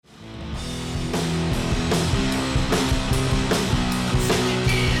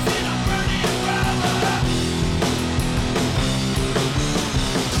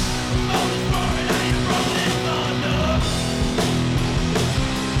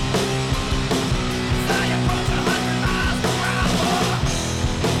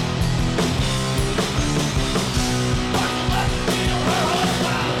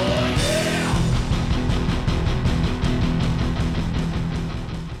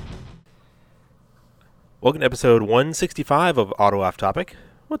Welcome to episode 165 of Auto Off Topic.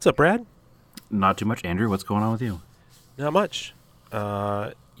 What's up, Brad? Not too much, Andrew. What's going on with you? Not much.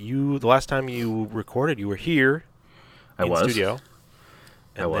 The last time you recorded, you were here I in was. studio.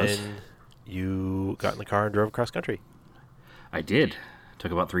 And I was. then you got in the car and drove across country. I did.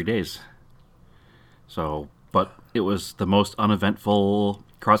 Took about 3 days. But it was the most uneventful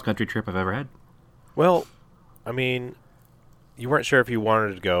cross-country trip I've ever had. Well, I mean, you weren't sure if you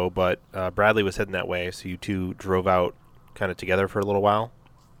wanted to go, but Bradley was heading that way, so you two drove out kind of together for a little while.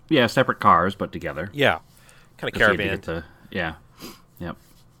 Yeah, separate cars, but together. Yeah, kind of Just so you caravan. had to get to- yeah. Yep.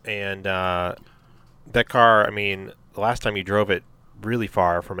 And that car, I mean, the last time you drove it really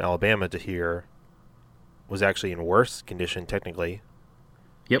far from Alabama to here was actually in worse condition, technically,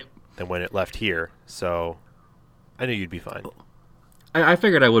 Yep. than when it left here. So I knew you'd be fine. I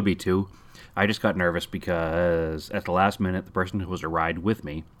figured I would be, too. I just got nervous because at the last minute, the person who was to ride with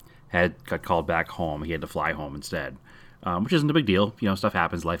me got called back home. He had to fly home instead, which isn't a big deal. You know, stuff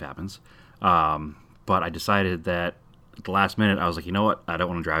happens, life happens. But I decided that at the last minute, I was like, you know what? I don't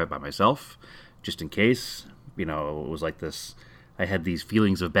want to drive it by myself, just in case. You know, it was like this. I had these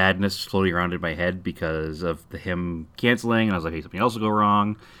feelings of badness floating around in my head because of him canceling, and I was like, hey, something else will go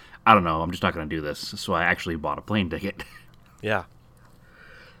wrong. I don't know. I'm just not going to do this. So I actually bought a plane ticket. Yeah.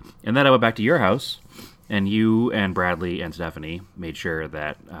 And then I went back to your house, and you and Bradley and Stephanie made sure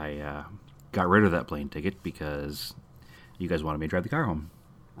that I got rid of that plane ticket because you guys wanted me to drive the car home.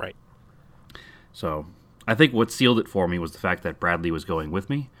 Right. So I think what sealed it for me was the fact that Bradley was going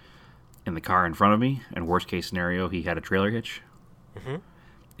with me in the car in front of me, and worst case scenario, he had a trailer hitch. Mm-hmm.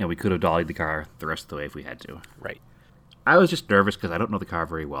 And we could have dollied the car the rest of the way if we had to. Right. I was just nervous because I don't know the car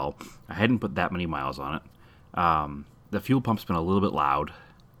very well. I hadn't put that many miles on it. The fuel pump's been a little bit loud.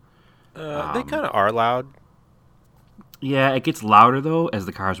 They kind of are loud. Yeah, it gets louder though as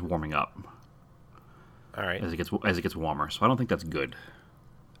the car's warming up, All right. as it gets warmer. So I don't think that's good.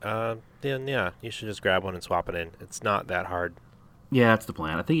 Then, yeah, you should just grab one and swap it in. It's not that hard. Yeah, that's the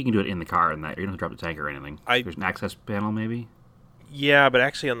plan. I think you can do it in the car, and that you're gonna drop the tank or anything. There's an access panel, maybe. Yeah, but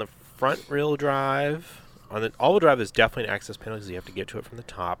actually on the front wheel drive, on the all-wheel drive, there's definitely an access panel because you have to get to it from the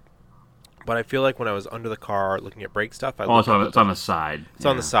top. But I feel like when I was under the car looking at brake stuff, It's on the side. It's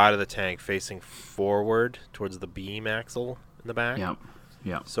on the side of the tank, facing forward towards the beam axle in the back.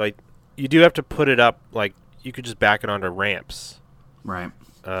 Yep. So you do have to put it up, like, you could just back it onto ramps, Right.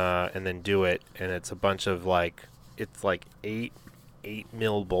 and then do it, and it's a bunch of, like, it's like 8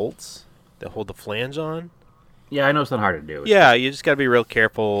 mil bolts that hold the flange on. Yeah, I know it's not hard to do. Yeah, you just got to be real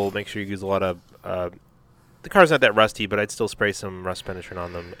careful, make sure you use a lot of, the car's not that rusty, but I'd still spray some rust penetrant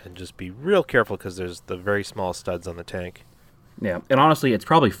on them and just be real careful because there's the very small studs on the tank. Yeah, and honestly, it's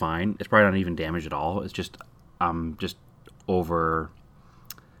probably fine. It's probably not even damaged at all. It's just just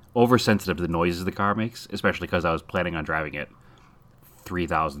oversensitive to the noises the car makes, especially because I was planning on driving it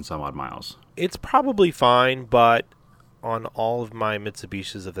 3,000 some odd miles. It's probably fine, but on all of my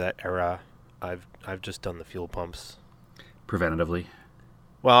Mitsubishis of that era, I've just done the fuel pumps. Preventatively.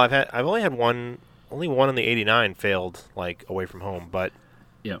 Well, I've only had one in the 89 failed, like, away from home, but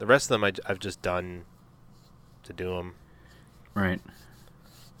Yeah. the rest of them I've just done to do them. Right.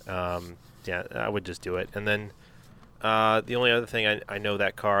 Yeah, I would just do it. And then the only other thing, I know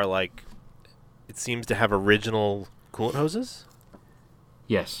that car, like, it seems to have original coolant hoses.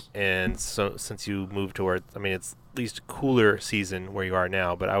 Yes. And so since you moved to where, I mean, it's at least cooler season where you are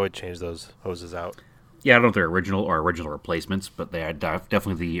now, but I would change those hoses out. Yeah, I don't know if they're original or original replacements, but they are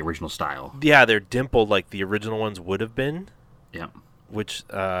definitely the original style. Yeah, they're dimpled like the original ones would have been, Yeah. which,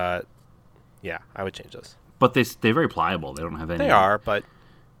 yeah, I would change those. But they're very pliable. They don't have any... They are, but...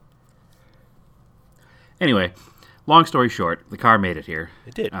 Anyway, long story short, the car made it here.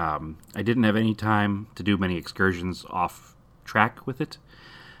 It did. I didn't have any time to do many excursions off track with it.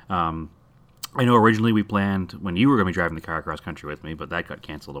 I know originally we planned, when you were going to be driving the car across country with me, but that got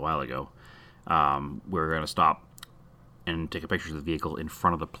canceled a while ago. We were going to stop and take a picture of the vehicle in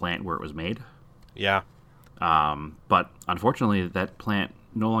front of the plant where it was made. Yeah. But unfortunately, that plant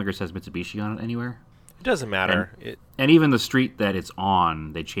no longer says Mitsubishi on it anywhere. It doesn't matter. And even the street that it's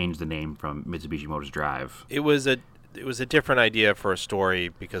on, they changed the name from Mitsubishi Motors Drive. It was a different idea for a story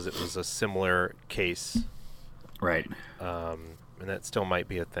because it was a similar case. Right. And that still might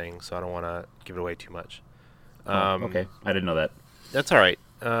be a thing, so I don't want to give it away too much. Okay. I didn't know that. That's all right.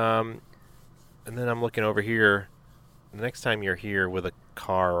 And then I'm looking over here. The next time you're here with a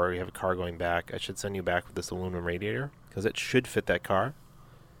car or you have a car going back, I should send you back with this aluminum radiator because it should fit that car.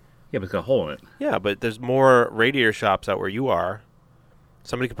 Yeah, but it's got a hole in it. Yeah, but there's more radiator shops out where you are.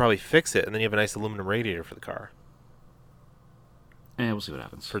 Somebody could probably fix it, and then you have a nice aluminum radiator for the car We'll see what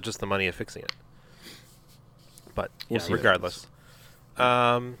happens. for just the money of fixing it. But We'll yeah, see what regardless,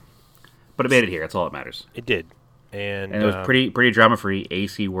 But it made it here. That's all that matters. it did, and And it was pretty drama free.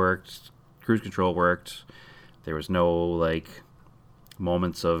 AC worked, cruise control worked. There was no like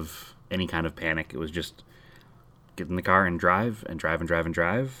moments of any kind of panic. It was just get in the car and drive and drive and drive and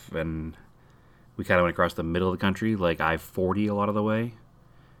drive. And we kind of went across the middle of the country, like I-40 a lot of the way,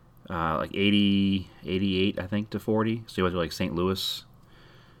 like 80, 88, I think, to 40. So you went to like St. Louis,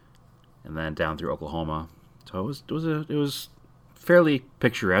 and then down through Oklahoma. So it was fairly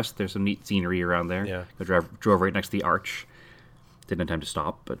picturesque. There's some neat scenery around there. Yeah. I drove right next to the arch. Didn't have time to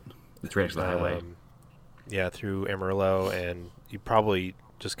stop, but it's right next to the highway. Yeah, through Amarillo, and you probably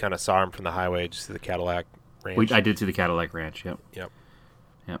just kind of saw him from the highway, just to the Cadillac Ranch. I did see the Cadillac Ranch. Yep. Yep.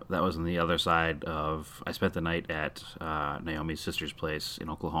 Yep. That was on the other side of. I spent the night at Naomi's sister's place in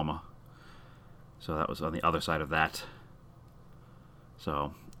Oklahoma. So that was on the other side of that.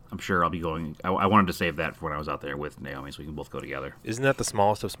 So I'm sure I'll be going. I wanted to save that for when I was out there with Naomi, so we can both go together. Isn't that the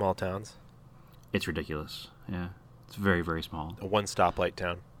smallest of small towns? It's ridiculous. Yeah. It's very, very small. A one stoplight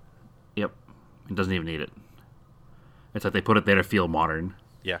town. Yep. It doesn't even need it. It's like they put it there to feel modern.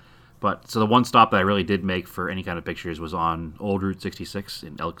 Yeah. But so the one stop that I really did make for any kind of pictures was on Old Route 66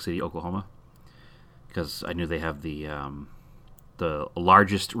 in Elk City, Oklahoma, because I knew they have the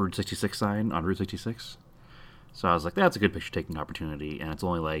largest Route 66 sign on Route 66. So I was like, that's a good picture taking opportunity, and it's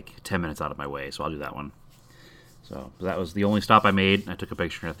only like 10 minutes out of my way, so I'll do that one. So that was the only stop I made. I took a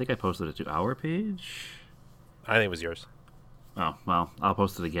picture, and I think I posted it to our page. I think it was yours. Oh, well, I'll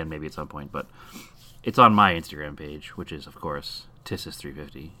post it again maybe at some point, but it's on my Instagram page, which is, of course,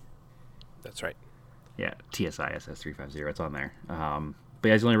 Tissus350. That's right. Yeah, TSISS350. It's on there. But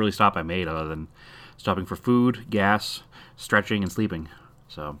yeah, it's the only really stop I made other than stopping for food, gas, stretching, and sleeping.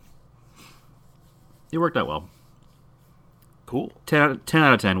 So it worked out well. Cool. 10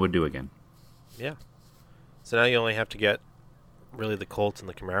 out of 10 would do again. Yeah. So now you only have to get really the Colts and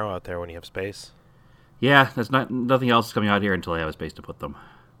the Camaro out there when you have space. Yeah, there's nothing else coming out here until I have a space to put them.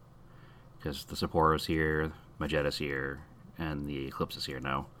 Because the Saporo's here, my Jetta's here, and the Eclipse is here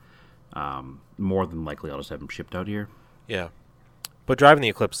now. More than likely, I'll just have them shipped out here. Yeah. But driving the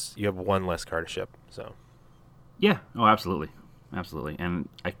Eclipse, you have one less car to ship, so. Yeah. Oh, absolutely. Absolutely. And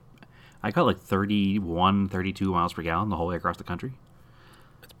I got like 31, 32 miles per gallon the whole way across the country.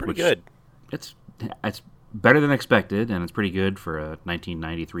 It's pretty good. It's better than expected, and it's pretty good for a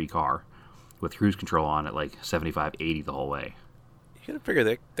 1993 car with cruise control on at like 75, 80 the whole way. You gotta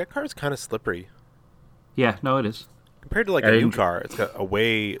figure that car's kind of slippery. Yeah, no, it is. Compared to like a new car, it's got a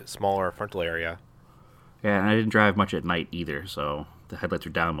way smaller frontal area. Yeah, and I didn't drive much at night either, so the headlights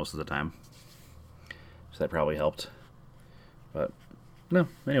were down most of the time. So that probably helped. But, no,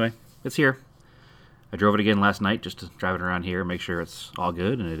 anyway, it's here. I drove it again last night just to drive it around here, make sure it's all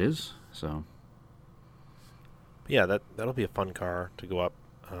good, and it is. So, Yeah, that'll be a fun car to go up,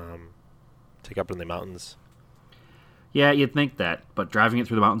 take up in the mountains. yeah, you'd think that, but driving it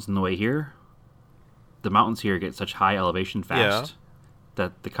through the mountains on the way here, the mountains here get such high elevation fast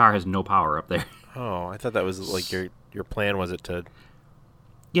that the car has no power up there. Oh, I thought that was like your plan was it to...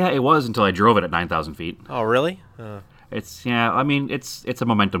 Yeah, it was until I drove it at 9,000 feet. Oh, really? It's a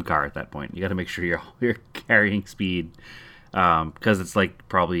momentum car at that point. You got to make sure you're carrying speed, because it's like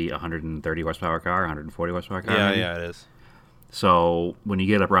probably a 130 horsepower car, 140 horsepower car. maybe. Yeah, it is. So when you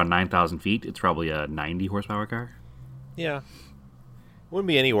get up around 9,000 feet, it's probably a 90 horsepower car. Yeah. Wouldn't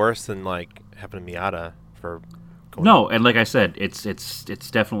be any worse than like having a Miata for... No, and like I said, it's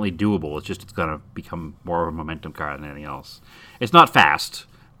definitely doable. It's just it's gonna become more of a momentum car than anything else. It's not fast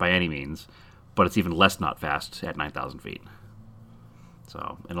by any means, but it's even less not fast at 9,000 feet.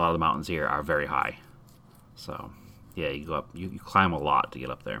 So, and a lot of the mountains here are very high. So, yeah, you go up, you climb a lot to get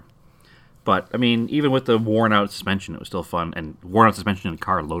up there. But I mean, even with the worn out suspension, it was still fun. And worn out suspension in a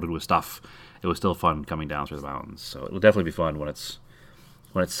car loaded with stuff, it was still fun coming down through the mountains. So it'll definitely be fun when it's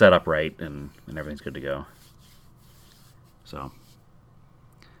set up right and everything's good to go. So,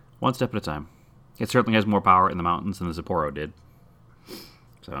 one step at a time. It certainly has more power in the mountains than the Sapporo did.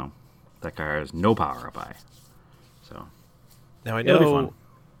 So, that car has no power up high. So, Now I it'll be know fun.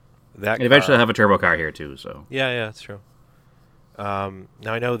 that And eventually car... I'll have a turbo car here too, so. Yeah, that's true. Now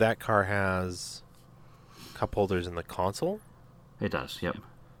I know that car has cup holders in the console. It does, yep.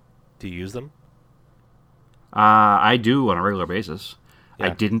 Do you use them? I do on a regular basis. I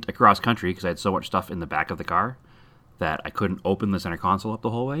Yeah. didn't across country because I had so much stuff in the back of the car that I couldn't open the center console up the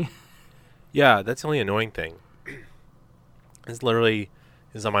whole way. Yeah, that's the only annoying thing. It's literally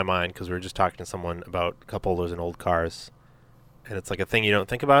is on my mind because we were just talking to someone about cup holders in old cars, and it's like a thing you don't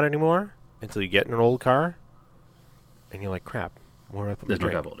think about anymore until you get in an old car, and you're like, crap, where do I put my There's no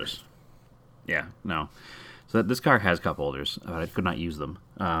drink? cup holders. Yeah, no. So this car has cup holders, but I could not use them.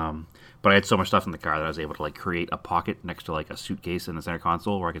 But I had so much stuff in the car that I was able to like create a pocket next to like a suitcase in the center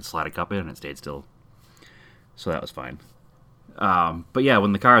console where I could slide a cup in and it stayed still. So that was fine. But yeah,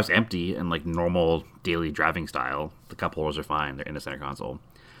 when the car is empty and like normal daily driving style, the cup holders are fine. They're in the center console,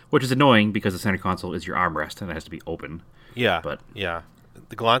 which is annoying because the center console is your armrest and it has to be open. Yeah, But yeah.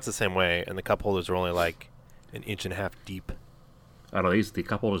 The Galant's the same way, and the cup holders are only like an inch and a half deep. I don't know, the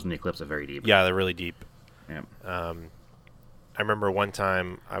cup holders in the Eclipse are very deep. Yeah, they're really deep. Yeah. I remember one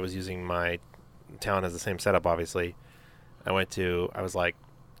time I was using my Talon has the same setup. Obviously, I was like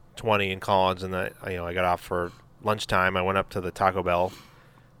 20 in college, and I got off for lunchtime. I went up to the Taco Bell,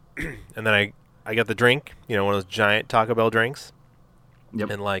 and then I got the drink, one of those giant Taco Bell drinks. Yep.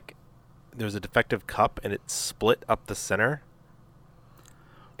 And like, there was a defective cup, and it split up the center.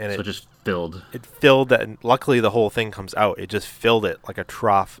 And So it just filled. It filled that, and luckily the whole thing comes out. It just filled it like a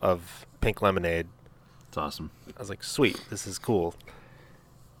trough of pink lemonade. It's awesome. I was like, sweet, this is cool.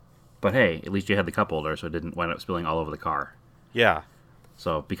 But hey, at least you had the cup holder so it didn't wind up spilling all over the car. Yeah.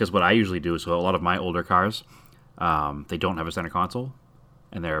 So, because what I usually do, so a lot of my older cars, they don't have a center console,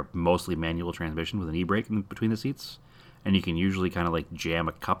 and they're mostly manual transmission with an e-brake in between the seats, and you can usually kind of like jam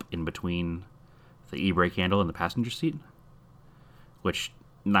a cup in between the e-brake handle and the passenger seat, which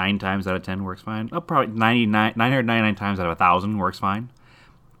 9 times out of 10 works fine. Oh, probably 999 times out of 1,000 works fine.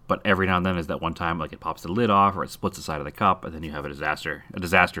 But every now and then is that one time like it pops the lid off or it splits the side of the cup, and then you have a disaster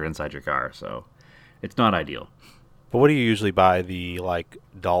inside your car. So it's not ideal. But what do you usually buy? The like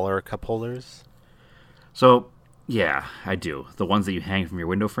dollar cup holders? So yeah, I do. The ones that you hang from your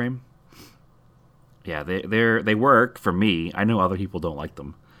window frame. Yeah, they work for me. I know other people don't like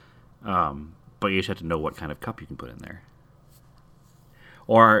them, but you just have to know what kind of cup you can put in there.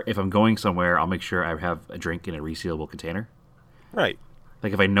 Or if I'm going somewhere, I'll make sure I have a drink in a resealable container. Right.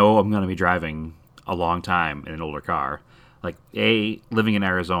 Like if I know I'm going to be driving a long time in an older car, like living in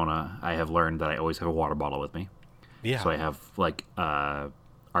Arizona, I have learned that I always have a water bottle with me. Yeah. So I have like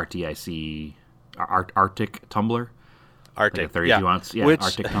RTIC Arctic tumbler. Arctic. Like a 32 ounce. Yeah, Which,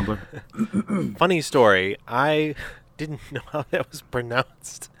 Arctic tumbler. funny story. I didn't know how that was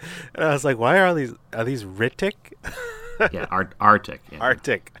pronounced. And I was like, why are these Ritic? Yeah, Arctic. Yeah.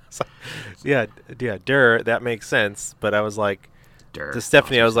 Arctic. So, yeah, that makes sense. But I was like, Dur. to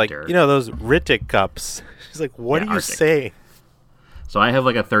Stephanie, I was like, Dur. those Ritic cups. She's like, what Yeah, are you Arctic. saying? So I have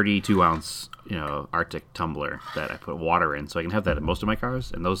like a 32 ounce, Arctic tumbler that I put water in, so I can have that in most of my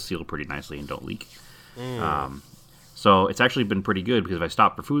cars, and those seal pretty nicely and don't leak. So it's actually been pretty good because if I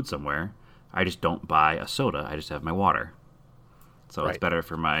stop for food somewhere, I just don't buy a soda. I just have my water. So Right. it's better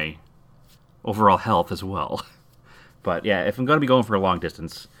for my overall health as well. But yeah, if I'm going to be going for a long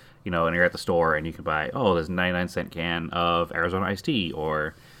distance, and you're at the store and you can buy, there's a 99-cent can of Arizona iced tea,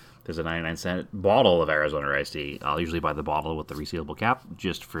 or there's a 99-cent bottle of Arizona iced tea. I'll usually buy the bottle with the resealable cap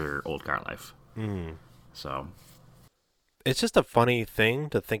just for old car life. So It's just a funny thing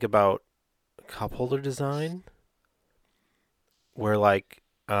to think about cup holder design. Where like,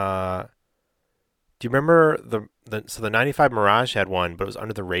 do you remember the 95 Mirage had one, but it was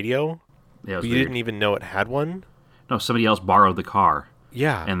under the radio? yeah, it was But you weird. didn't even know it had one? No, somebody else borrowed the car,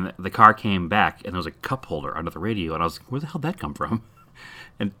 Yeah. and the car came back, and there was a cup holder under the radio, and I was like, where the hell did that come from?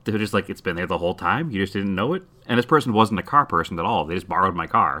 And they were just like, it's been there the whole time? You just didn't know it? And this person wasn't a car person at all. They just borrowed my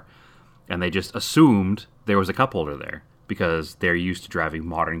car, and they just assumed there was a cup holder there because they're used to driving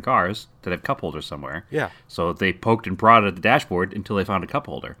modern cars that have cup holders somewhere. Yeah. So they poked and prodded at the dashboard until they found a cup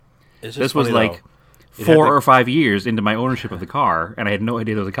holder. It's just This was funny, like though. It had 4 to- or 5 years into my ownership of the car, and I had no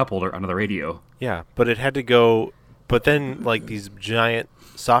idea there was a cup holder under the radio. Yeah, but it had to go. But then, like these giant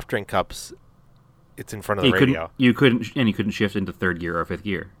soft drink cups, it's in front of the radio. You couldn't shift into third gear or fifth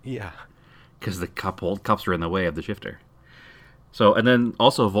gear Yeah. because the cups are in the way of the shifter. So, and then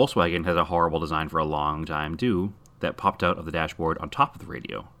also Volkswagen has a horrible design for a long time too that popped out of the dashboard on top of the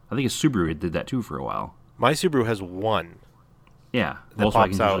radio. I think a Subaru did that too for a while. My Subaru has one. Yeah, That Volkswagen pops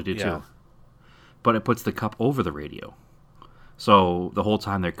usually out, do yeah. too. But it puts the cup over the radio. So the whole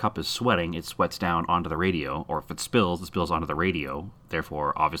time their cup is sweating, it sweats down onto the radio, or if it spills onto the radio.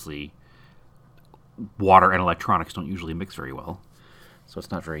 Therefore, obviously, water and electronics don't usually mix very well. So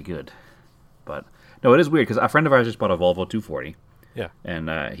it's not very good. But, no, it is weird, because a friend of ours just bought a Volvo 240, Yeah.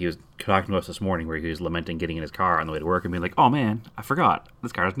 and he was talking to us this morning where he was lamenting getting in his car on the way to work and being like, oh man, I forgot,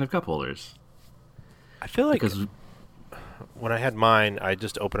 this car doesn't have cup holders. I feel like Because, when I had mine, I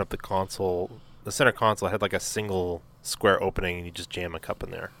just opened up the console. The center console had like a single square opening, and you just jam a cup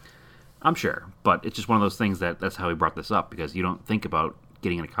in there. I'm sure, but it's just one of those things that's how he brought this up, because you don't think about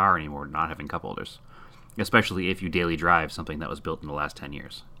getting in a car anymore not having cup holders. especially if you daily drive something that was built in the last 10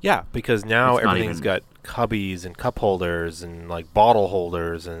 years. Yeah, because now It's not everything's even- got cubbies and cup holders and like bottle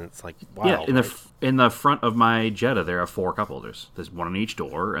holders, and it's like wow. Yeah, in right? in the front of my Jetta, there are 4 cup holders. There's one on each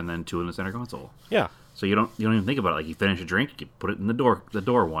door, and then 2 in the center console. Yeah, So you don't even think about it. Like, you finish a drink, you put it in the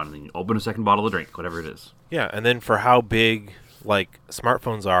door one, and then you open a second bottle of drink, whatever it is. yeah, and then for how big like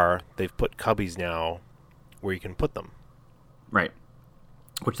smartphones are, they've put cubbies now where you can put them. Right.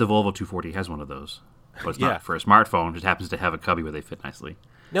 Which the Volvo 240 has one of those. But it's Yeah. not for a smartphone. It just happens to have a cubby where they fit nicely.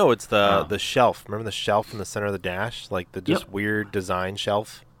 No, it's Oh. the shelf. Remember the shelf in the center of the dash, like the just Yep. weird design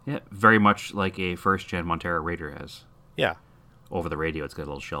shelf. Yeah, very much like a first-gen Montero Raider has. Yeah, Over the radio, it's got a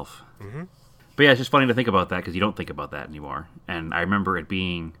little shelf. Mm-hmm. But yeah, it's just funny to think about that because you don't think about that anymore. And I remember it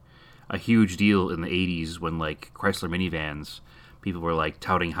being a huge deal in the 80s when, like, Chrysler minivans, people were, like,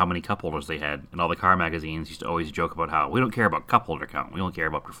 touting how many cup holders they had. And all the car magazines used to always joke about how we don't care about cup holder count. We only care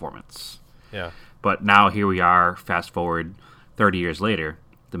about performance. yeah. But now here we are, fast forward 30 years later,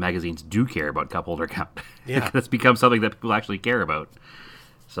 the magazines do care about cup holder count. Yeah. It's become something that people actually care about.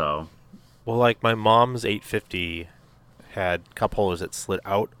 So, Well, like my mom's 850 had cup holders that slid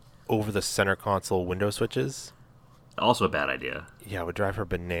out over the center console window switches. also a bad idea. Yeah, it would drive her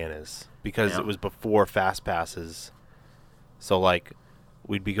bananas because Yeah. it was before fast passes. So like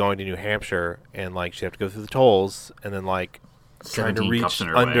we'd be going to New Hampshire and like she'd have to go through the tolls and then like trying to 17 cups reach in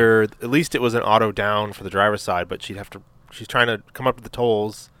her way. under at least it was an auto down for the driver's side, but she's trying to come up to the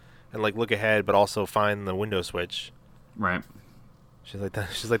tolls and like look ahead but also find the window switch. Right. She's like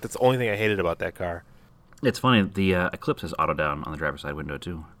that's the only thing I hated about that car. It's funny, the Eclipse has auto down on the driver's side window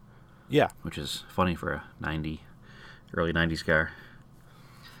too, Yeah. which is funny for a early 90s car.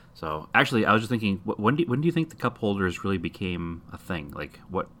 So, actually, I was just thinking, when do you think the cup holders really became a thing? Like,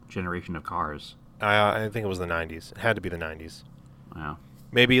 what generation of cars? I think it was the 90s. It had to be the 90s. Wow.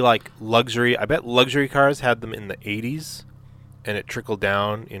 Maybe like luxury. I bet luxury cars had them in the 80s, and it trickled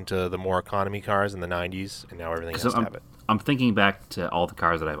down into the more economy cars in the 90s, and now everything has to have it. I'm thinking back to all the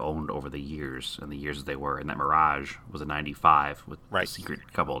cars that I've owned over the years and the years that they were. And that Mirage was a 95 with Right. the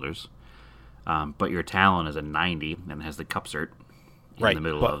secret cup holders. But your Talon is a 90 and has the cup cert in Right, the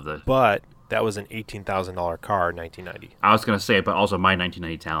middle but, of the... But that was an $18,000 car in 1990. I was going to say, but also my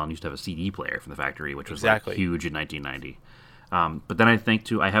 1990 Talon used to have a CD player from the factory, which was Exactly. like huge in 1990. But then I think,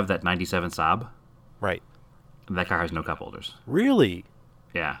 too, I have that 97 Saab. Right. And that car has no cup holders. Really?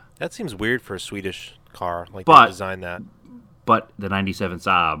 Yeah. That seems weird for a Swedish car. Like But- they designed that. But the 97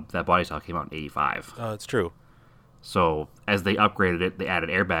 Saab, that body style came out in 85. Oh, it's true. So as they upgraded it, they added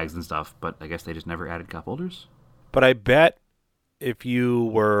airbags and stuff, but I guess they just never added cup holders. But I bet if you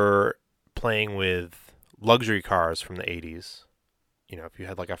were playing with luxury cars from the 80s, you know, if you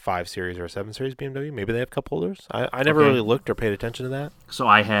had like a 5 Series or a 7 Series BMW, maybe they have cup holders. I never Okay. really looked or paid attention to that. So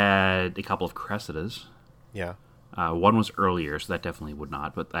I had a couple of Cressidas. Yeah. One was earlier, so that definitely would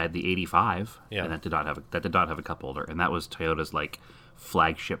not. But I had the 85, Yeah. and that did not have a cup holder, and that was Toyota's like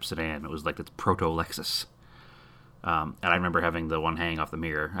flagship sedan. It was like its proto Lexus. And I remember having the one hanging off the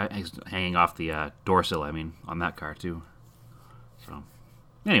mirror, hanging off the door sill. I mean, on that car too. So,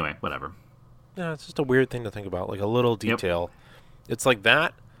 anyway, whatever. Yeah, it's just a weird thing to think about, like a little Yep. detail. It's like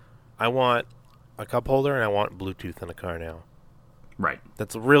that. I want a cup holder and I want Bluetooth in a car now. Right.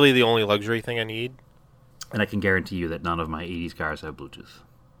 That's really the only luxury thing I need. And I can guarantee you that none of my 80s cars have Bluetooth.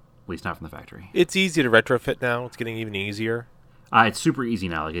 At least not from the factory. It's easy to retrofit now. It's getting even easier. It's super easy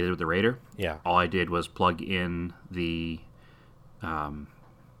now, like I did with the Raider. Yeah. All I did was plug in the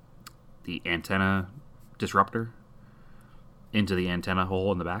antenna disruptor into the antenna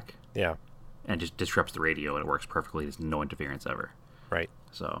hole in the back, Yeah. and just disrupts the radio, and it works perfectly. There's no interference ever. Right.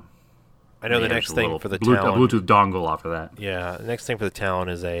 So I know the maybe next just a thing little for the a Talon. Bluetooth dongle after that. Yeah, the next thing for the Talon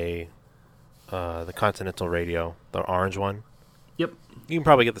is the Continental radio, the orange one. Yep, You can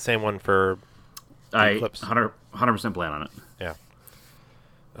probably get the same one for I Eclipse. 100% plan on it. yeah.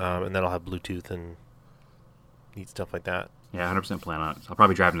 And that'll have Bluetooth and neat stuff like that. Yeah, 100% plan on it. I'll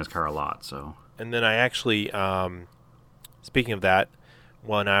probably drive in this car a lot. So And then I actually, speaking of that,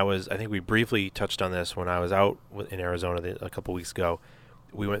 I think we briefly touched on this when I was out in Arizona a couple weeks ago.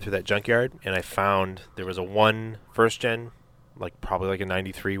 We went through that junkyard and I found there was a first gen, like probably like a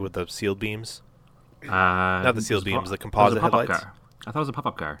 93 with the sealed beams. not the sealed beams, the composite headlights. car. I thought it was a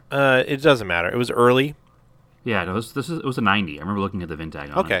pop-up car. It doesn't matter. It was early. Yeah, no, it was a 90. I remember looking at the VIN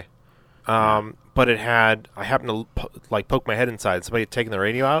tag on it. Okay. But I happened to poke my head inside. Somebody had taken the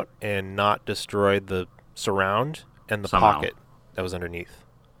radio out and not destroyed the surround and the Somehow. pocket that was underneath.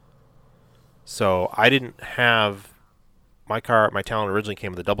 So I didn't have my Talon originally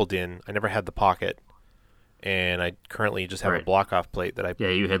came with a double din. I never had the pocket, and I currently just have a Right. block-off plate that I. Yeah,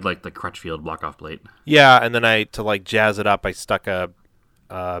 you had like the Crutchfield block-off plate. Yeah, and then to like jazz it up, I stuck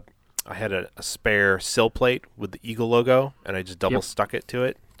I had a spare sill plate with the Eagle logo, and I just double Yep. stuck it to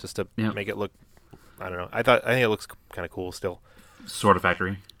it just to Yep. make it look. I don't know. I think it looks kind of cool still. Sort of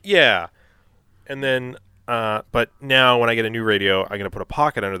factory. Yeah, and then but now when I get a new radio, I'm gonna put a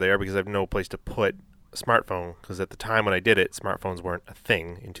pocket under there because I have no place to put a smartphone. Because at the time when I did it, smartphones weren't a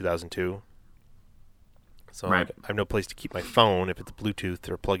thing in 2002. So Right. I have no place to keep my phone if it's Bluetooth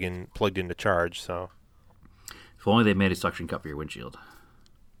or plugged in to charge. So If only they made a suction cup for your windshield.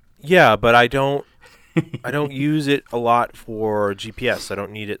 yeah, but I don't use it a lot for GPS. I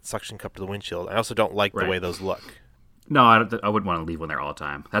don't need it suction cup to the windshield. I also don't like the Right. way those look. No, I wouldn't want to leave one there all the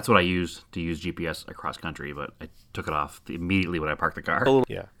time. That's what I use to use GPS across country, but I took it off immediately when I parked the car.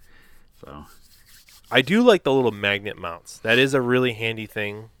 Yeah. So I do like the little magnet mounts. That is a really handy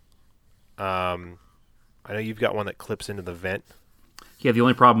thing. I know you've got one that clips into the vent. yeah, the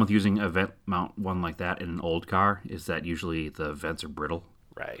only problem with using a vent mount one like that in an old car is that usually the vents are brittle,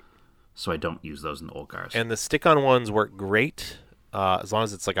 Right. so I don't use those in old cars. And the stick-on ones work great as long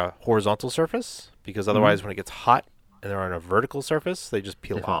as it's like a horizontal surface, because otherwise when it gets hot and they're on a vertical surface, they just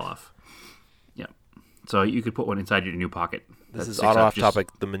peel They off. fall off. Yeah, so you could put one inside your new pocket. This that is sticks auto up off just-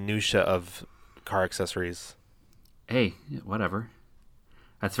 topic, the minutia of car accessories. Hey, yeah, whatever.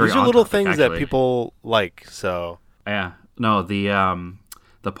 That's very These are on little topic, things that actually. people like, so Yeah, no,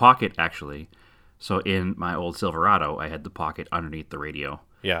 the pocket actually. So in my old Silverado, I had the pocket underneath the radio,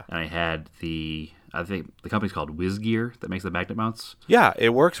 yeah. and I had I think the company's called WizGear that makes the magnet mounts. Yeah, it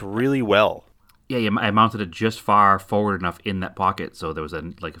works really well. Yeah, I mounted it just far forward enough in that pocket, so there was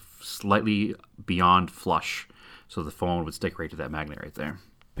a like slightly beyond flush, so the phone would stick right to that magnet right there. So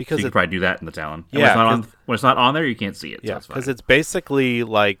Because you it, could probably do that in the Talon. And Yeah, when it's not on there, you can't see it. yeah, so it's fine. because it's basically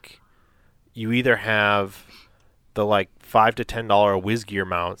like you either have the like $5 to $10 WizGear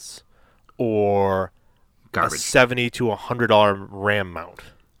mounts or a Garbage. $70 to $100 RAM mount.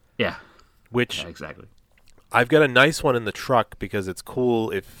 Yeah, Which yeah, exactly. I've got a nice one in the truck because it's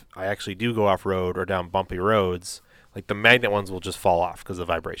cool if I actually do go off road or down bumpy roads. Like the magnet ones will just fall off because of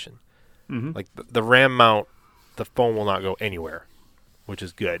vibration. Mm-hmm. Like the RAM mount, the phone will not go anywhere, which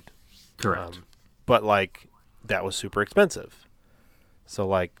is good. Correct. But like that was super expensive. So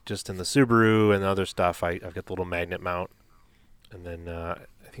like just in the Subaru and other stuff, I've got the little magnet mount, and then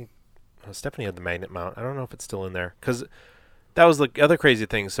I think Stephanie had the magnet mount. I don't know if it's still in there because that was the other crazy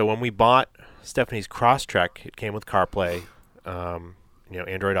thing. So when we bought Stephanie's Crosstrek, it came with CarPlay,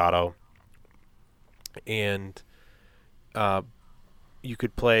 Android Auto, and you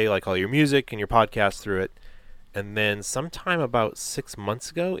could play like all your music and your podcast through it. And then sometime about 6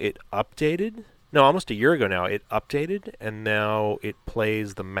 months ago, it updated. No, almost a year ago now, it updated, and now it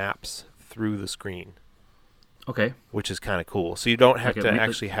plays the maps through the screen, Okay. which is kind of cool. So you don't have Like to it mi-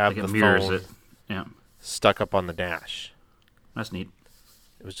 actually have like the it mirrors phone it. Yeah, stuck up on the dash. that's neat.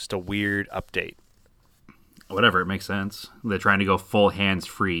 It was just a weird update. Whatever, it makes sense. They're trying to go full hands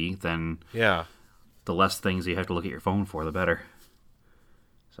free, then Yeah. the less things you have to look at your phone for, the better.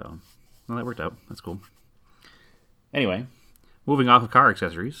 So, well, that worked out. That's cool. Anyway, moving off of car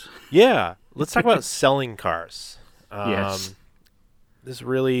accessories. Yeah. Let's talk about selling cars. Yes. This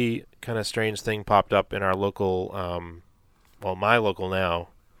really kind of strange thing popped up in our local, my local now,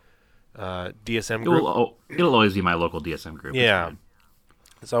 DSM group. It'll always be my local DSM group. It's Yeah. fine.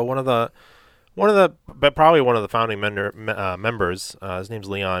 So but probably one of the founding members, his name's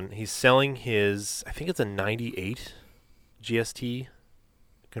Leon. He's selling his, I think it's a 98 GST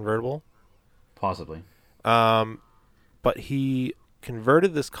convertible. Possibly. But he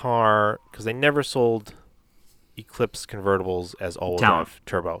converted this car because they never sold Eclipse convertibles as all-wheel Talon. drive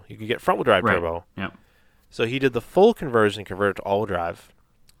turbo. You could get front-wheel drive Right. turbo. Yep. So he did the full conversion, converted to all-wheel drive,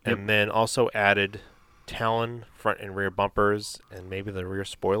 Yep. and then also added Talon front and rear bumpers and maybe the rear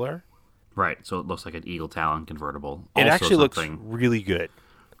spoiler. Right. So it looks like an Eagle Talon convertible. It Also actually looks something- really good.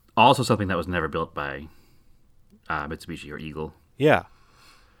 Also something that was never built by Mitsubishi or Eagle. Yeah.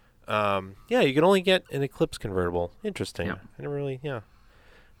 You can only get an Eclipse convertible. Interesting. Yeah. I never really, yeah.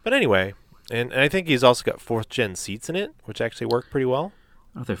 But anyway, and I think he's also got 4th gen seats in it, which actually work pretty well.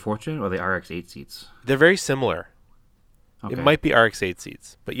 I don't know if they're Fortune or the RX-8 seats. They're very similar. Okay. It might be RX-8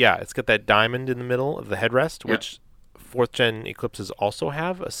 seats. But yeah, it's got that diamond in the middle of the headrest, Yep. which 4th gen Eclipses also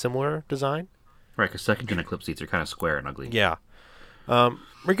have a similar design. Right, because second-gen Eclipse seats are kind of square and ugly. Yeah.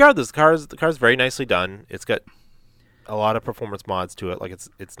 Regardless, the car's very nicely done. It's got a lot of performance mods to it. Like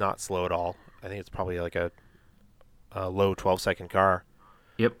it's not slow at all. I think it's probably like a low 12-second car.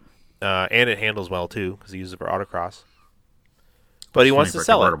 Yep. And it handles well too because he uses it for autocross. But he wants to for a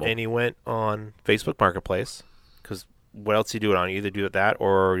sell it, convertible. and he went on Facebook Marketplace because what else do you do it on? You either do it that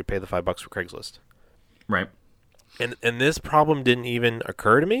or you pay the $5 for Craigslist. Right. And this problem didn't even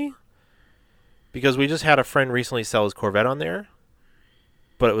occur to me because we just had a friend recently sell his Corvette on there,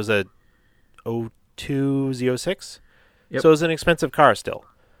 but it was a 02 Z06, Yep. so it was an expensive car still.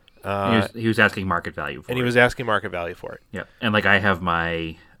 He was asking market value for it. And he was asking market value for it. Yep. And like I have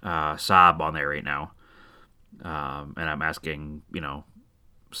my Saab on there right now, and I'm asking,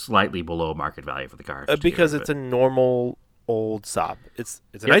 slightly below market value for the car. Because it's a normal old Saab. It's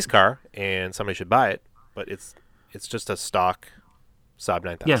a nice car, and somebody should buy it, but it's just a stock Saab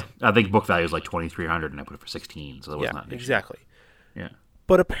 9000. Yeah, I think book value is like 2,300, and I put it for 16, so that was Yeah, not an issue. exactly. Yeah.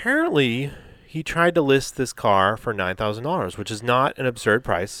 But apparently, he tried to list this car for $9,000, which is not an absurd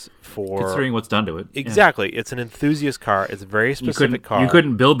price for... Considering what's done to it. Exactly. Yeah. It's an enthusiast car. It's a very specific car. You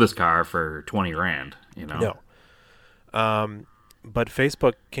couldn't build this car for 20 grand, No. But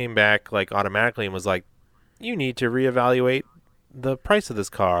Facebook came back like automatically and was like, you need to reevaluate the price of this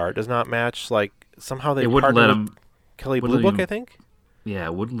car. It does not match, like, somehow they wouldn't let partnered him... with Kelly Blue wouldn't Book, even- I think? Yeah,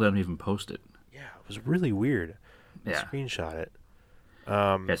 it wouldn't let him even post it. Yeah, it was really weird. Yeah. Screenshot it.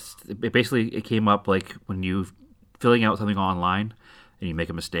 Yes, it came up like when you filling out something online and you make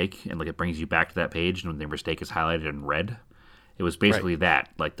a mistake and like it brings you back to that page and when the mistake is highlighted in red. It was basically that.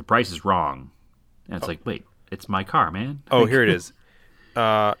 Like the price is wrong. And it's like, wait, it's my car, man. Oh, here it is.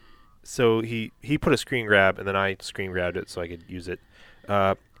 So he put a screen grab, and then I screen grabbed it so I could use it.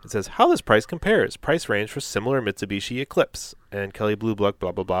 It says, how this price compares. Price range for similar Mitsubishi Eclipse and Kelly Blue Book,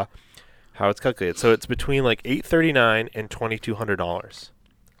 blah, blah, blah. How it's calculated. So it's between like $839 and $2,200.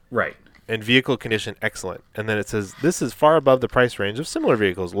 Right. And vehicle condition excellent. And then it says, this is far above the price range of similar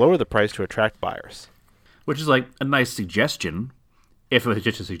vehicles. Lower the price to attract buyers. Which is like a nice suggestion if it was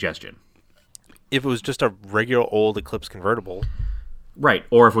just a suggestion. If it was just a regular old Eclipse convertible. Right.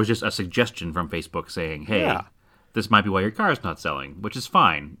 Or if it was just a suggestion from Facebook saying, hey, Yeah. this might be why your car's not selling, which is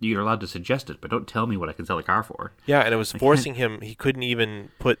fine. You're allowed to suggest it, but don't tell me what I can sell a car for. Yeah, and it was forcing him. He couldn't even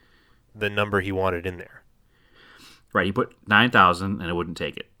put the number he wanted in there. Right, he put 9,000 and it wouldn't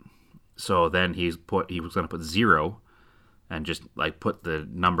take it. So then he was going to put 0 and just like put the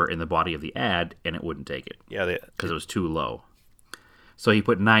number in the body of the ad and it wouldn't take it. Yeah, because it was too low. So he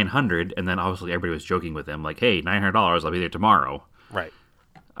put 900 and then obviously everybody was joking with him like, "Hey, $900, I'll be there tomorrow." right.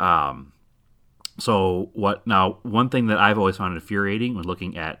 So one thing that I've always found infuriating when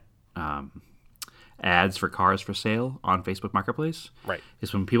looking at ads for cars for sale on Facebook Marketplace, Right.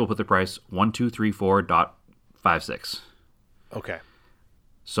 is when people put the price 1234.56. Okay.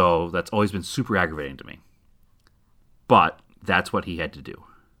 So that's always been super aggravating to me. But that's what he had to do.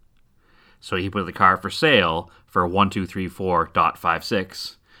 So he put the car for sale for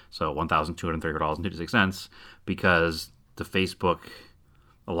 1234.56, so $1,234.56, because the Facebook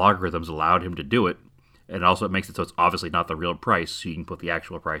algorithms allowed him to do it, and also it makes it so it's obviously not the real price, so you can put the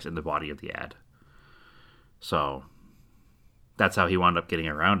actual price in the body of the ad. So that's how he wound up getting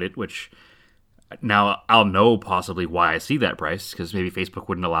around it, which now I'll know possibly why I see that price, because maybe Facebook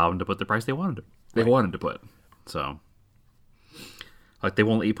wouldn't allow him to put the price they wanted to put. So like they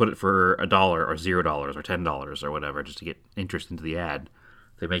won't let you put it for $1 or $0 or $10 or whatever just to get interest into the ad.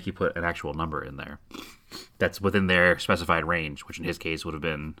 They make you put an actual number in there that's within their specified range, which in his case would have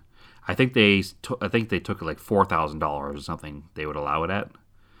been, I think they took like $4,000 or something they would allow it at,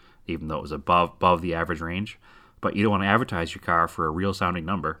 even though it was above the average range. But you don't want to advertise your car for a real sounding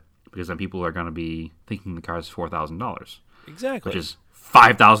number, because then people are going to be thinking the car is $4,000, Exactly. which is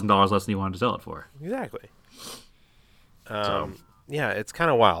 $5,000 less than you wanted to sell it for. Exactly. Yeah, it's kind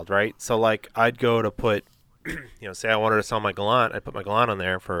of wild, right? So, like, I'd go to put, say I wanted to sell my Galant, I'd put my Galant on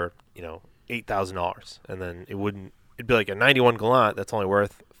there for, $8,000, and then it'd be like a 91 Galant that's only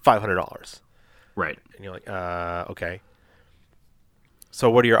worth $500. Right. And you're like, okay. So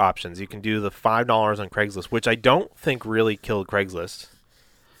what are your options? You can do the $5 on Craigslist, which I don't think really killed Craigslist.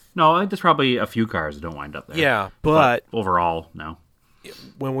 No, I think there's probably a few cars that don't wind up there. Yeah, but overall, no.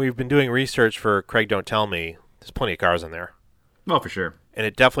 when we've been doing research for Craig Don't Tell Me, there's plenty of cars on there. Well, for sure. And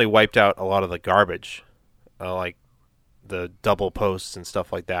it definitely wiped out a lot of the garbage, like the double posts and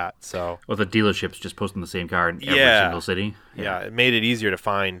stuff like that. So Well, the dealerships just posting the same car in every Yeah. single city. yeah, it made it easier to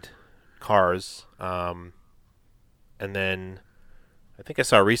find cars. And then I think I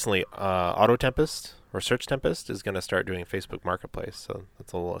saw recently Auto Tempest or Search Tempest is going to start doing Facebook Marketplace. So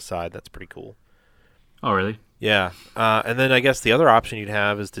that's a little aside. That's pretty cool. Oh, really? Yeah. And then I guess the other option you'd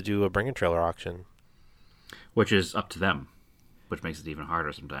have is to do a bring and trailer auction. Which is up to them, which makes it even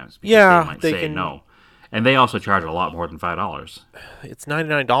harder sometimes. Because Yeah, they might they say can- no. And they also charge a lot more than $5. It's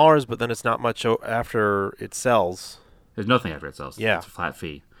 $99, but then it's not much after it sells. There's nothing after it sells. Yeah. It's a flat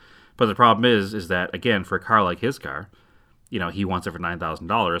fee. But the problem is that, again, for a car like his car, he wants it for $9,000.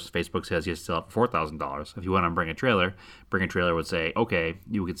 Facebook says he has to sell it for $4,000. If you want to bring a trailer would say, okay,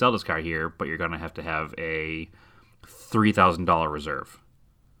 you can sell this car here, but you're going to have a $3,000 reserve.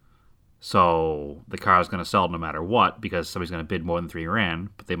 So the car is going to sell no matter what, because somebody's going to bid more than $3,000,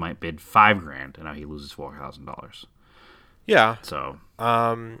 but they might bid $5,000, and now he loses $4,000. Yeah. So,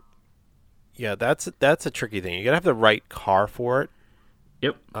 yeah, that's a tricky thing. You gotta have the right car for it.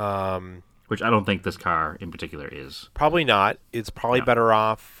 yep. Which I don't think this car in particular is. Probably not. It's probably No. better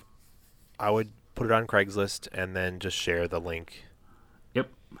off. I would put it on Craigslist and then just share the link. Yep.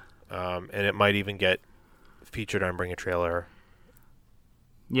 And it might even get featured on Bring a Trailer.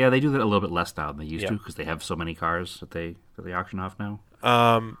 Yeah, they do that a little bit less now than they used to, Yeah. because they have so many cars that they auction off now.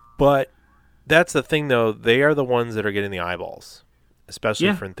 But that's the thing, though. They are the ones that are getting the eyeballs, especially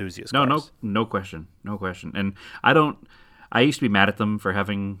Yeah. for enthusiast No, cars. no question. And I used to be mad at them for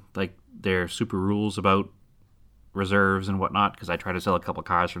having like their super rules about reserves and whatnot, because I tried to sell a couple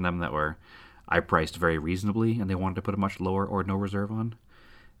cars from them that I priced very reasonably, and they wanted to put a much lower or no reserve on.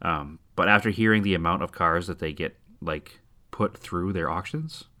 But after hearing the amount of cars that they get like put through their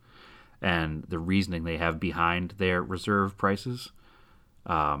auctions and the reasoning they have behind their reserve prices,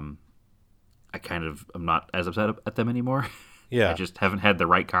 I kind of am not as upset at them anymore. Yeah. I just haven't had the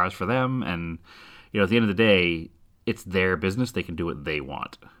right cars for them, and at the end of the day, it's their business. They can do what they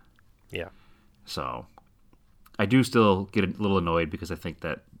want. Yeah. So I do still get a little annoyed, because I think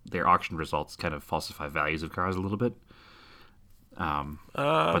that their auction results kind of falsify values of cars a little bit.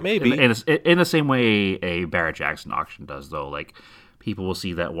 But maybe. in the same way a Barrett Jackson auction does, though. Like, people will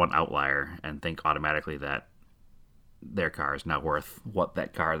see that one outlier and think automatically that their car is not worth what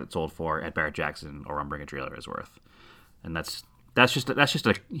that car that sold for at Barrett Jackson or on Bring a Trailer is worth, and that's just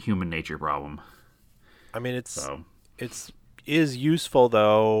a human nature problem. I mean, it So is useful,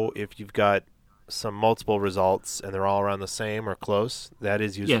 though, if you've got some multiple results and they're all around the same or close. That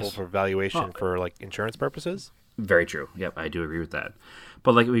is useful Yes. for valuation for like insurance purposes. very true. Yep, I do agree with that.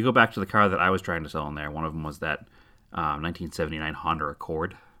 But like, we go back to the car that I was trying to sell in there. One of them was that 1979 Honda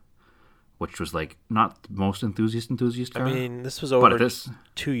Accord, which was like not the most enthusiast car. I mean, this was but over this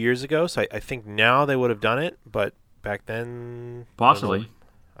 2 years ago, so I think now they would have done it, but back then possibly.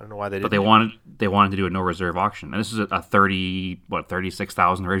 I don't know why they didn't. But they wanted to do a no reserve auction, and this is a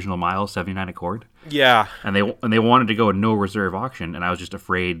 36,000 original mile 79 Accord, Yeah, and they wanted to go a no reserve auction, and I was just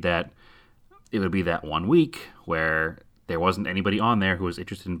afraid that it would be that 1 week where there wasn't anybody on there who was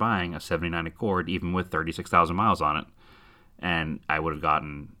interested in buying a 79 Accord, even with 36,000 miles on it, and I would have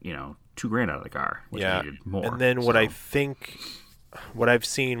gotten $2,000 out of the car, which yeah. needed more. And then what I've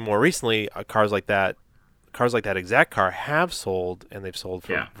seen more recently, cars like that exact car have sold, and they've sold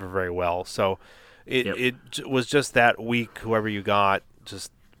for very well. So it was just that week, whoever you got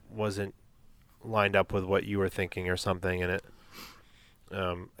just wasn't lined up with what you were thinking or something, and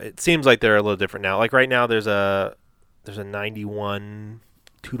it seems like they're a little different now. Like right now, there's a 91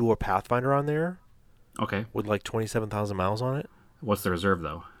 two-door Pathfinder on there Okay, with like 27,000 miles on it. what's the reserve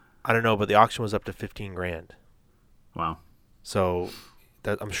though? I don't know, but the auction was up to $15,000. Wow. So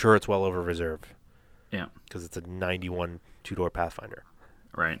I'm sure it's well over reserve. Yeah. Because it's a 91 two-door Pathfinder.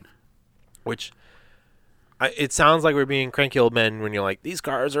 Right. Which, it sounds like we're being cranky old men when you're like, these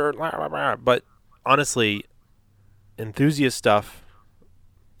cars are blah, blah, blah. But honestly, enthusiast stuff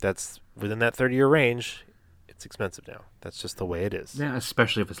that's within that 30-year range, it's expensive now. That's just the way it is. Yeah,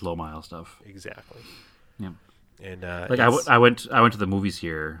 especially if it's low mile stuff. Exactly. Yeah. And Like I went to the movies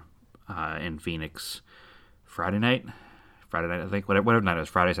here in Phoenix Friday night, I think, whatever night it was,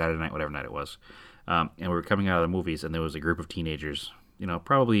 Friday, Saturday night, whatever night it was. And we were coming out of the movies, and there was a group of teenagers,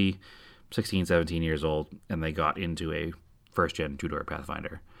 probably 16, 17 years old, and they got into a first-gen two-door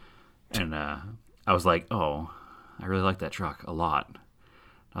Pathfinder. And I was like, oh, I really like that truck a lot.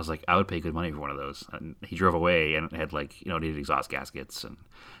 I was like, I would pay good money for one of those. And he drove away, and it had it needed exhaust gaskets and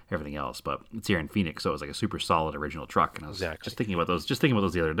everything else. But it's here in Phoenix, so it was like a super solid original truck. And I was just thinking about those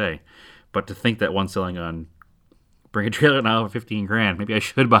the other day. But to think that one's selling on Bring a Trailer now for $15,000, maybe I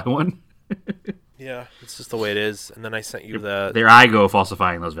should buy one. Yeah, it's just the way it is. And then I sent you There I go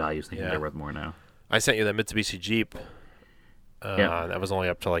falsifying those values, thinking they're worth more now. I sent you the Mitsubishi Jeep. That was only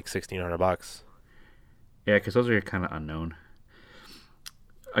up to like $1,600. Yeah, because those are kind of unknown.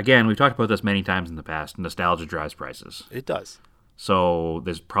 Again, we've talked about this many times in the past. Nostalgia drives prices. It does. So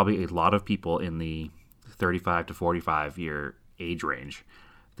there's probably a lot of people in the 35 to 45 year age range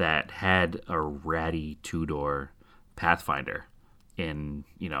that had a ratty two-door Pathfinder in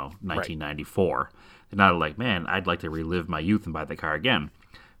 1994. Right. They're not like, man, I'd like to relive my youth and buy the car again.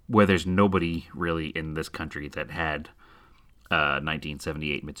 Where there's nobody really in this country that had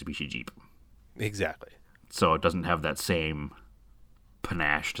 1978 Mitsubishi Jeep. Exactly. So it doesn't have that same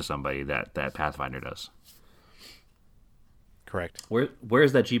panache to somebody that Pathfinder does. Correct. Where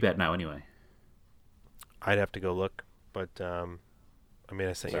is that Jeep at now, anyway? I'd have to go look, but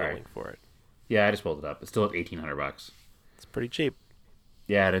I sent you a link for it. Yeah, I just pulled it up. It's still at $1,800. It's pretty cheap.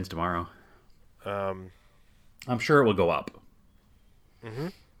 Yeah, it ends tomorrow. I'm sure it will go up. Mm-hmm.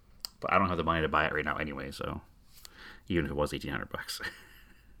 But I don't have the money to buy it right now anyway, so even if it was $1,800.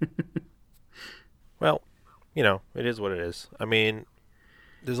 Well, it is what it is. I mean,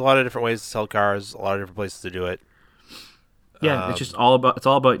 there's a lot of different ways to sell cars, a lot of different places to do it. Yeah, it's all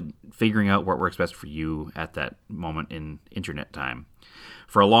about figuring out what works best for you at that moment in internet time.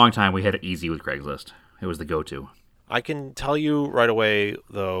 For a long time, we had it easy with Craigslist. It was the go-to. I can tell you right away,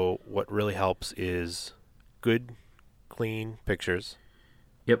 though, what really helps is good, clean pictures.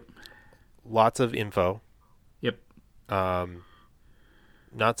 Yep. Lots of info. Yep.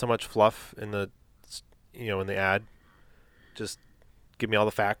 Not so much fluff in the ad. Just give me all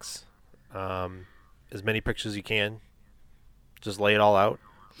the facts. As many pictures as you can. Just lay it all out.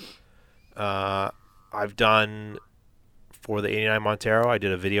 I've done, for the 89 Montero, I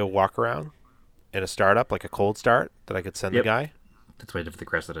did a video walk around and a startup, like a cold start that I could send the guy. That's what I did for the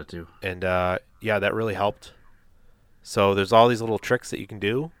Cressida too. And that really helped. So there's all these little tricks that you can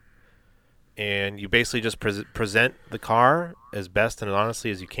do. And you basically just present the car as best and honestly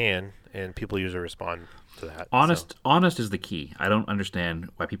as you can, and people usually respond to that. Honest is the key. I don't understand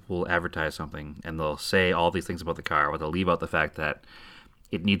why people will advertise something and they'll say all these things about the car, but they'll leave out the fact that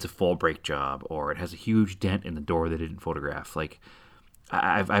it needs a full brake job or it has a huge dent in the door they didn't photograph. Like,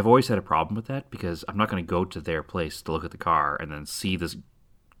 I've always had a problem with that because I'm not going to go to their place to look at the car and then see this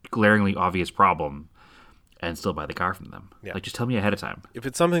glaringly obvious problem and still buy the car from them. Yeah. Like, just tell me ahead of time. If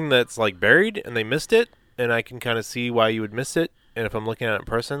it's something that's like buried and they missed it, and I can kind of see why you would miss it, and if I'm looking at it in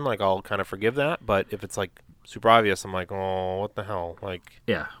person, like, I'll kind of forgive that. But if it's like super obvious, I'm like, oh, what the hell? Like,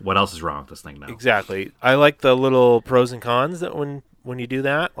 yeah, what else is wrong with this thing now? Exactly. I like the little pros and cons that when you do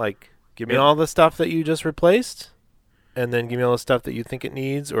that, like, give me all the stuff that you just replaced, and then give me all the stuff that you think it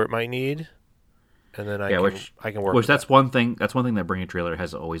needs or it might need, and then I can work. Which that's one thing. That's one thing that Bring a Trailer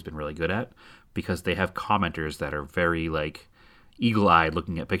has always been really good at, because they have commenters that are very like eagle-eyed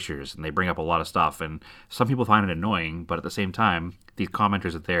looking at pictures, and they bring up a lot of stuff. And some people find it annoying, but at the same time, these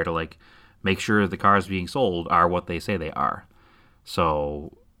commenters are there to like make sure the cars being sold are what they say they are.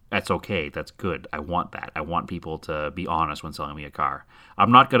 So that's okay. That's good. I want that. I want people to be honest when selling me a car.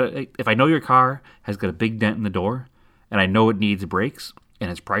 I'm not gonna, if I know your car has got a big dent in the door, and I know it needs brakes,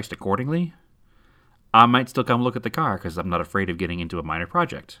 and it's priced accordingly, I might still come look at the car because I'm not afraid of getting into a minor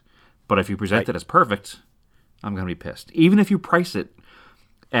project. But if you present it as perfect, I'm going to be pissed. Even if you price it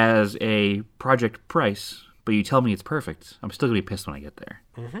as a project price, but you tell me it's perfect, I'm still going to be pissed when I get there.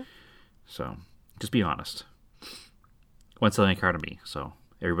 Mm-hmm. So just be honest when selling a car to me. So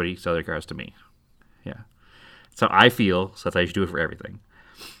everybody sell their cars to me. Yeah. So I feel, so that's how you should do it for everything.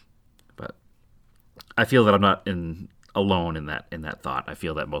 But I feel that I'm not alone in that thought. I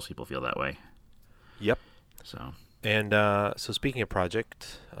feel that most people feel that way. Yep. So. And so speaking of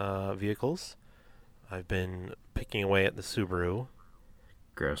project vehicles, I've been picking away at the Subaru.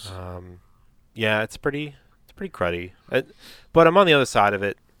 Gross. Yeah, it's pretty cruddy. But I'm on the other side of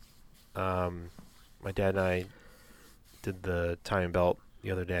it. My dad and I did the timing belt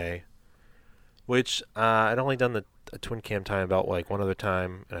the other day, which I'd only done a twin cam timing belt like one other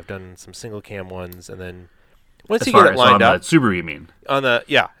time, and I've done some single cam ones, and then once you get it lined up, on the Subaru, you mean? On the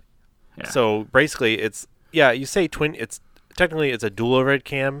yeah. So basically, it's you say twin. It's technically it's a dual overhead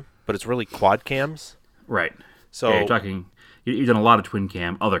cam, but it's really quad cams. Right. So you're talking. You've done a lot of twin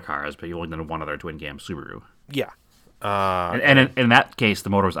cam other cars, but you've only done one other twin cam Subaru. Yeah. And in that case, the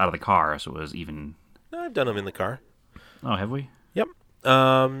motor was out of the car, so it was even. No, I've done them in the car. Oh, have we? Yep.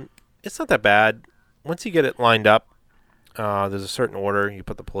 It's not that bad. Once you get it lined up, there's a certain order. You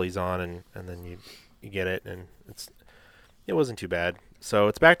put the pulleys on, and then you get it, and it wasn't too bad. So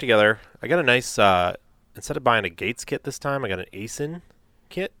it's back together. I got a nice, instead of buying a Gates kit this time, I got an Aisin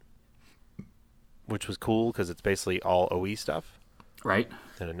kit, which was cool because it's basically all OE stuff. Right.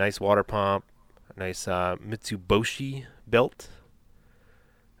 And a nice water pump, a nice Mitsubishi belt.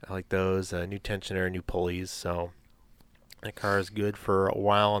 I like those. New tensioner, new pulleys. So that car is good for a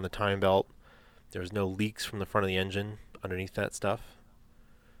while on the time belt. There's no leaks from the front of the engine underneath that stuff.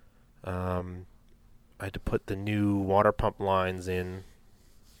 I had to put the new water pump lines in.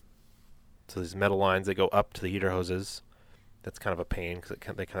 So these metal lines that go up to the heater hoses. That's kind of a pain because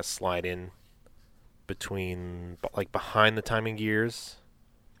they kind of slide in between, like behind the timing gears.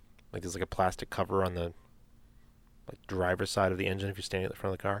 Like there's like a plastic cover on the like driver's side of the engine if you're standing at the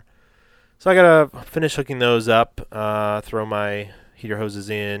front of the car. So I gotta finish hooking those up, throw my heater hoses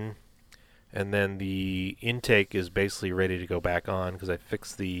in, and then the intake is basically ready to go back on because I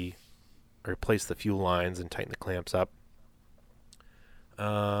replaced the fuel lines and tightened the clamps up.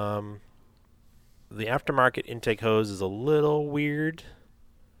 The aftermarket intake hose is a little weird.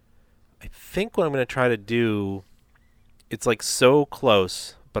 I think what I'm going to try to do, it's like so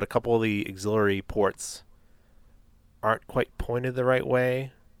close, but a couple of the auxiliary ports aren't quite pointed the right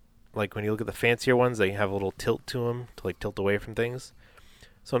way. Like when you look at the fancier ones, they have a little tilt to them to like tilt away from things.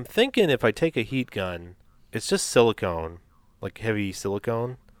 So I'm thinking if I take a heat gun, it's just silicone, like heavy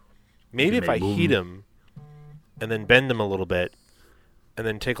silicone. Maybe if I heat them and then bend them a little bit and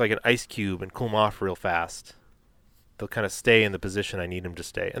then take like an ice cube and cool them off real fast, they'll kind of stay in the position I need them to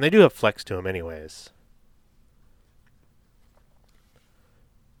stay. And they do have flex to them anyways.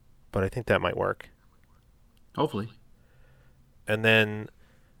 But I think that might work. Hopefully. And then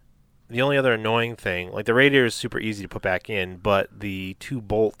the only other annoying thing, like the radiator is super easy to put back in, but the 2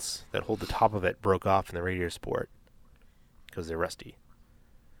 bolts that hold the top of it broke off in the radiator support because they're rusty.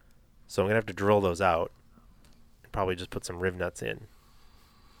 So I'm going to have to drill those out and probably just put some riv nuts in.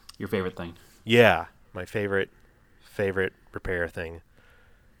 Your favorite thing. Yeah, my favorite repair thing.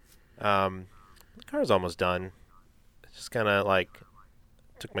 The car's almost done. It's just kind of like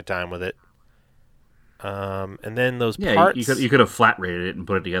took my time with it. And then those parts. You could have flat rated it and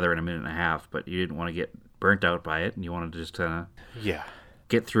put it together in a minute and a half, but you didn't want to get burnt out by it, and you wanted to just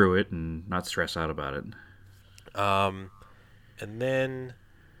get through it and not stress out about it. And then,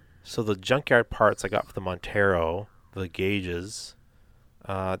 so the junkyard parts I got for the Montero, the gauges,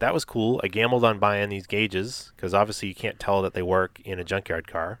 that was cool. I gambled on buying these gauges because obviously you can't tell that they work in a junkyard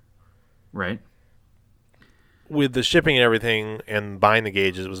car. Right. With the shipping and everything and buying the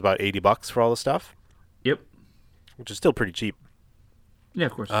gauges, it was about $80 for all the stuff. Yep. Which is still pretty cheap. Yeah,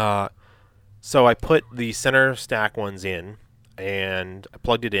 of course. So I put the center stack ones in, and I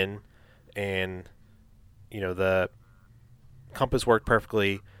plugged it in, and the compass worked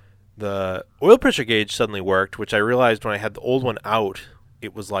perfectly. The oil pressure gauge suddenly worked, which I realized when I had the old one out,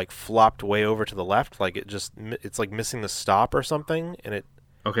 it was like flopped way over to the left, like it's like missing the stop or something, and it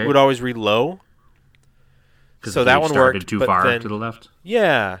would always read low. So that one worked too far to the left.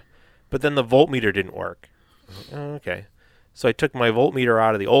 Yeah. But then the voltmeter didn't work. Okay. So I took my voltmeter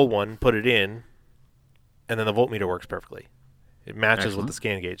out of the old one, put it in, and then the voltmeter works perfectly. It matches what the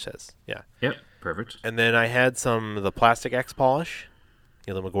scan gauge says. Yeah. Yep. Perfect. And then I had some of the plastic X polish,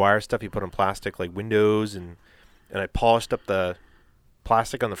 the Meguiar stuff you put on plastic like windows, and I polished up the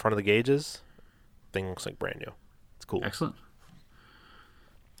plastic on the front of the gauges. Thing looks like brand new. It's cool. Excellent.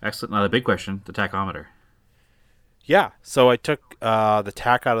 Now the big question, the tachometer. Yeah, so I took the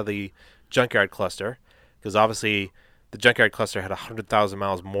tach out of the junkyard cluster because obviously the junkyard cluster had 100,000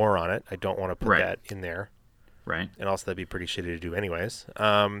 miles more on it. I don't want to put that in there. Right. And also that'd be pretty shitty to do anyways.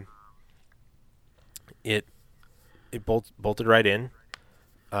 It bolted right in.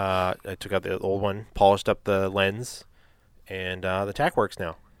 I took out the old one, polished up the lens, and the tach works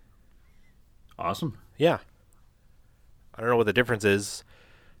now. Awesome. Yeah. I don't know what the difference is.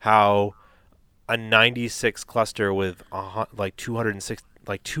 How a 96 cluster with like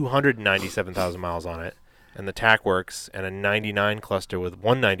 297,000 miles on it, and the tach works, and a 99 cluster with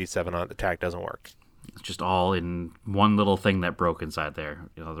 197 on it, the tach doesn't work. It's just all in one little thing that broke inside there.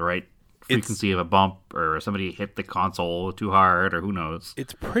 The right frequency of a bump, or somebody hit the console too hard, or who knows.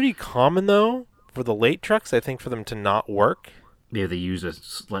 It's pretty common though for the late trucks, I think, for them to not work. Maybe they use a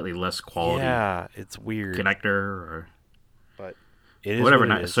slightly less quality. Yeah, it's weird connector, or but it is whatever.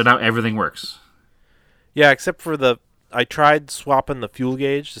 What it is. So now everything works. Yeah, except for I tried swapping the fuel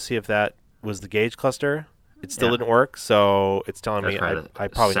gauge to see if that was the gauge cluster. It still didn't work, so it's telling me I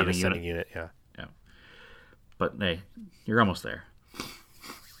probably need a sending unit. Yeah. But hey, you're almost there.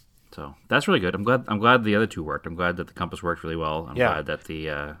 So that's really good. I'm glad the other two worked. I'm glad that the compass worked really well. I'm glad that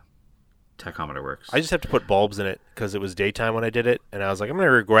the tachometer works. I just have to put bulbs in it because it was daytime when I did it, and I was like, I'm going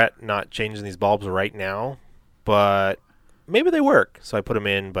to regret not changing these bulbs right now, but maybe they work. So I put them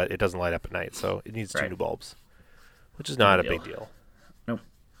in, but it doesn't light up at night, so it needs 2 new bulbs, which is not a big deal. Nope.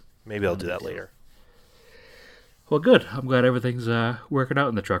 Maybe I'll do that later. Well, good. I'm glad everything's working out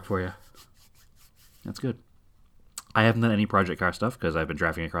in the truck for you. That's good. I haven't done any project car stuff because I've been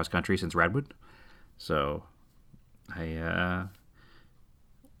driving across country since Radwood. So I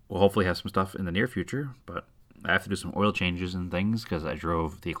will hopefully have some stuff in the near future, but I have to do some oil changes and things because I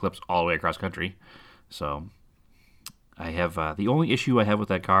drove the Eclipse all the way across country. So I have the only issue I have with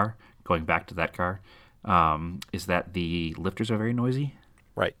that car, going back to that car, is that the lifters are very noisy.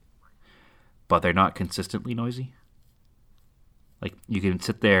 Right. But they're not consistently noisy. Like you can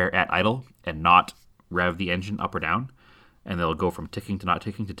sit there at idle and not rev the engine up or down, and they'll go from ticking to not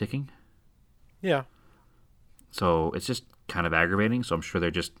ticking to ticking. Yeah. So it's just kind of aggravating. So I'm sure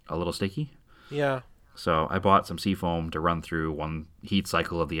they're just a little sticky. Yeah. So I bought some seafoam to run through one heat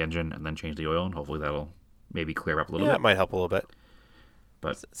cycle of the engine and then change the oil, and hopefully that'll maybe clear up a little Yeah, bit. it might help a little bit.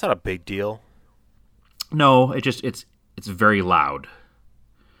 But It's not a big deal. no, it's very loud,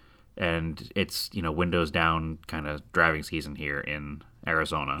 and it's windows down kind of driving season here in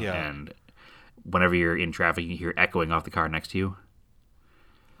Arizona, Yeah. and whenever you're in traffic, you hear echoing off the car next to you,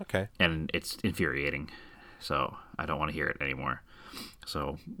 Okay. and it's infuriating. So I don't want to hear it anymore.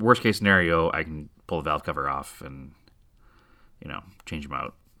 So worst case scenario, I can pull the valve cover off and change them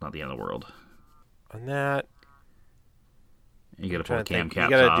out. Not the end of the world. On that, You got to pull the trying to cam think.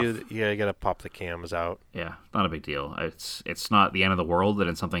 caps You gotta off. you gotta pop the cams out. Yeah, not a big deal. It's not the end of the world, but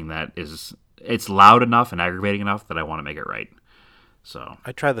it's something that it's loud enough and aggravating enough that I want to make it right. So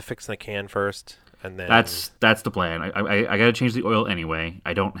I try the fixing the can first, and then that's the plan. I got to change the oil anyway.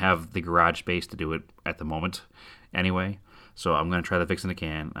 I don't have the garage space to do it at the moment anyway. So I'm going to try the fixing the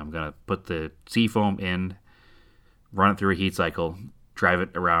can. I'm going to put the seafoam in, run it through a heat cycle, drive it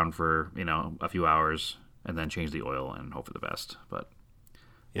around for a few hours, and then change the oil and hope for the best. But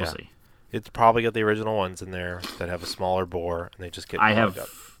we'll see. It's probably got the original ones in there that have a smaller bore, and they just get I clogged up.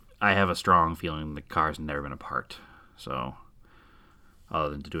 have a strong feeling the car's never been apart. So other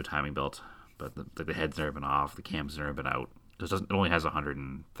than to do a timing belt, but the head's never been off, the cam's never been out. It only has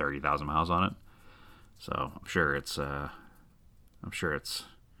 130,000 miles on it, so I'm sure it's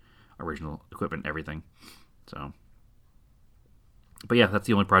original equipment, everything. So, but yeah, that's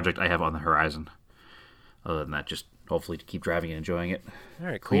the only project I have on the horizon. Other than that, just hopefully to keep driving and enjoying it. All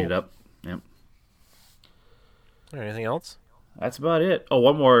right, cool. Clean it up. Yep. All right, anything else? That's about it. Oh,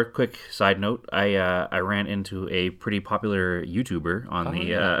 one more quick side note. I ran into a pretty popular YouTuber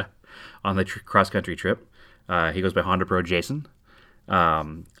on the cross country trip. He goes by Honda Pro Jason.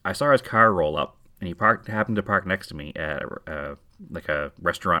 I saw his car roll up, and he happened to park next to me at like a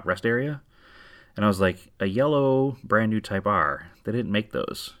restaurant rest area, and I was like, a yellow brand new Type R. They didn't make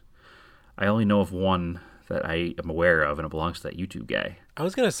those. I only know of one that I am aware of, and it belongs to that YouTube guy. I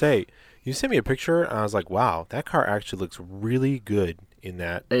was gonna say, you sent me a picture, and I was like, wow, that car actually looks really good in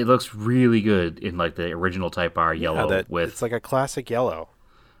that. It looks really good in like the original Type R yellow with it's like a classic yellow.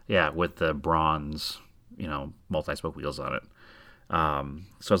 Yeah, with the bronze, multi-spoke wheels on it. So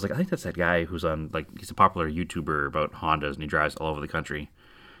I was like, I think that's that guy who's he's a popular YouTuber about Hondas, and he drives all over the country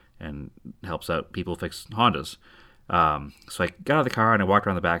and helps out people fix Hondas. So I got out of the car and I walked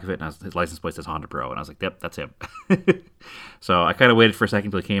around the back of it, and his license plate says Honda Pro, and I was like, yep, that's him. So I kind of waited for a second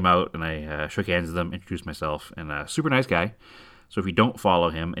until he came out, and I shook hands with him, introduced myself, and super nice guy. So if you don't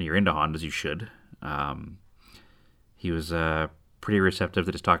follow him and you're into Hondas, you should. He was pretty receptive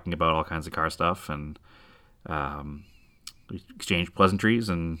to just talking about all kinds of car stuff, and we exchanged pleasantries,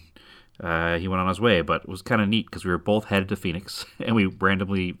 and he went on his way. But it was kind of neat because we were both headed to Phoenix, and we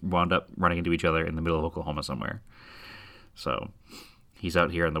randomly wound up running into each other in the middle of Oklahoma somewhere. So he's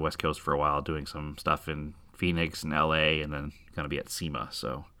out here on the West Coast for a while doing some stuff in Phoenix and LA, and then going to be at SEMA.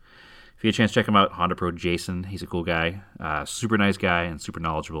 So if you get a chance, check him out. Honda Pro Jason. He's a cool guy, super nice guy, and super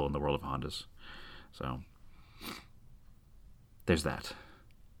knowledgeable in the world of Hondas. So there's that.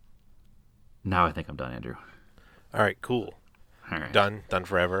 Now I think I'm done, Andrew. All right, cool. All right. Done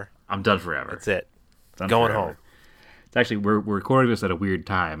forever. I'm done forever. That's it. Done Going forever. home. It's actually, we're recording this at a weird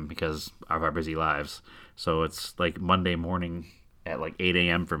time because of our busy lives. So it's like Monday morning at like 8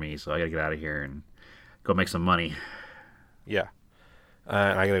 a.m. for me. So I got to get out of here and go make some money. Yeah.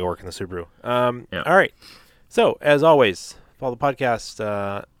 I got to go work in the Subaru. Yeah. All right. So, as always, follow the podcast,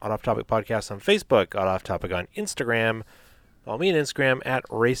 Odd Off Topic Podcast on Facebook, Odd Off Topic on Instagram. Follow me on Instagram at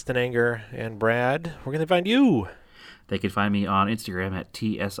Raced&Anger. And Brad, where can they find you? They can find me on Instagram at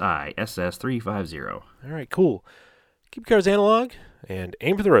TSISS350. All right, cool. Keep your cars analog and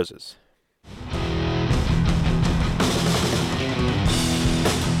aim for the roses.